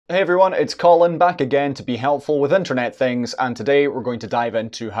Hey everyone, it's Colin back again to be helpful with internet things, and today we're going to dive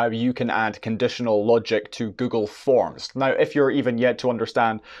into how you can add conditional logic to Google Forms. Now, if you're even yet to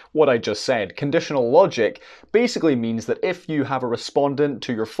understand what I just said, conditional logic basically means that if you have a respondent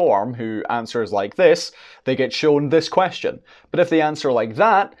to your form who answers like this, they get shown this question. But if they answer like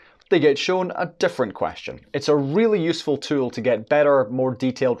that, they get shown a different question. It's a really useful tool to get better, more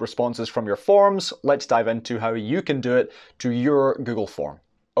detailed responses from your forms. Let's dive into how you can do it to your Google form.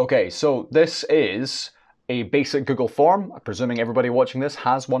 Okay, so this is a basic Google form. I'm presuming everybody watching this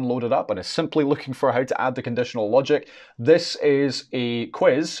has one loaded up and is simply looking for how to add the conditional logic. This is a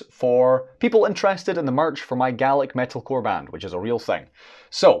quiz for people interested in the merch for my Gallic metalcore band, which is a real thing.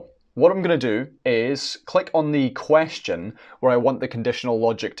 So what I'm going to do is click on the question where I want the conditional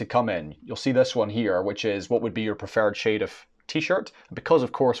logic to come in. You'll see this one here, which is what would be your preferred shade of t-shirt. Because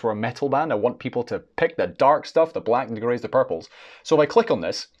of course we're a metal band, I want people to pick the dark stuff, the black, the greys, the purples. So if I click on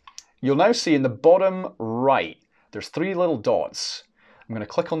this, you'll now see in the bottom right, there's three little dots. I'm going to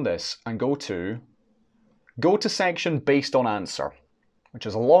click on this and go to section based on answer, which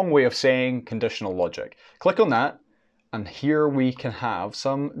is a long way of saying conditional logic. Click on that, and here we can have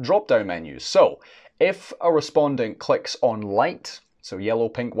some drop-down menus. So if a respondent clicks on light, so yellow,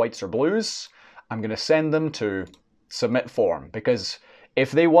 pink, whites, or blues, I'm going to send them to submit form, because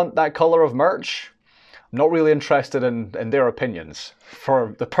if they want that color of merch, I'm not really interested in their opinions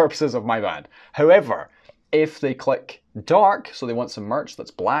for the purposes of my band. However, if they click dark, so they want some merch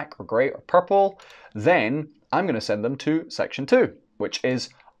that's black or gray or purple, then I'm going to send them to section 2, which is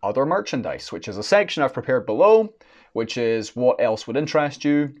other merchandise, which is a section I've prepared below, which is what else would interest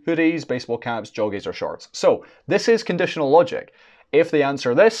you: hoodies, baseball caps, joggies, or shorts. So this is conditional logic. If they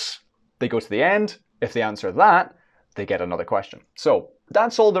answer this, they go to the end. If they answer that, they get another question. So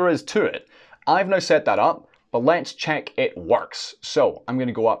that's all there is to it. I've now set that up, but let's check it works. So I'm going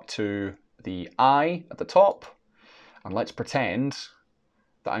to go up to the I at the top, and let's pretend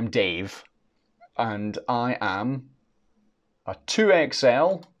that I'm Dave, and I am a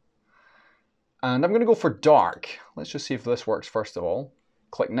 2XL, and I'm going to go for dark. Let's just see if this works first of all.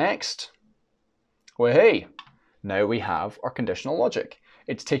 Click next. Well, hey, now we have our conditional logic.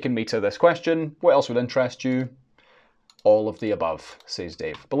 It's taken me to this question. What else would interest you? All of the above, says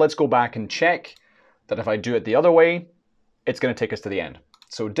Dave. But let's go back and check that if I do it the other way, it's going to take us to the end.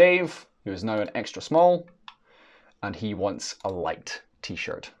 So Dave, who is now an extra small, and he wants a light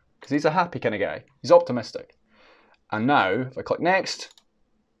t-shirt because he's a happy kind of guy. He's optimistic. And now, if I click next,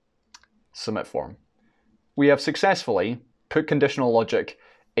 submit form, we have successfully put conditional logic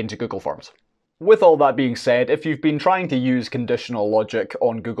into Google Forms. With all that being said, if you've been trying to use conditional logic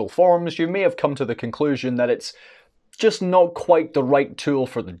on Google Forms, you may have come to the conclusion that it's just not quite the right tool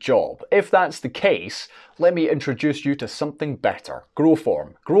for the job. If that's the case, let me introduce you to something better: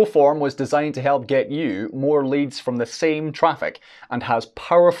 Growform. Growform was designed to help get you more leads from the same traffic and has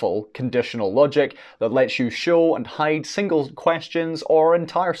powerful conditional logic that lets you show and hide single questions or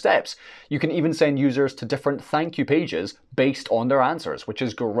entire steps. You can even send users to different thank you pages based on their answers, which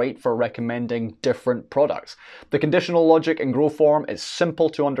is great for recommending different products. The conditional logic in Growform is simple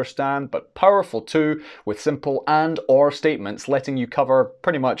to understand, but powerful too, with simple and or statements letting you cover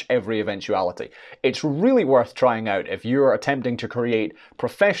pretty much every eventuality. It's really worth trying out if you're attempting to create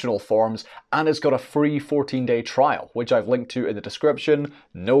professional forms, and it's got a free 14-day trial, which I've linked to in the description.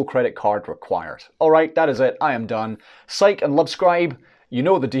 No credit card required. Alright, that is it. I am done. Psych and subscribe. You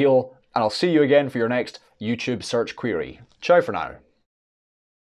know the deal, and I'll see you again for your next YouTube search query. Ciao for now.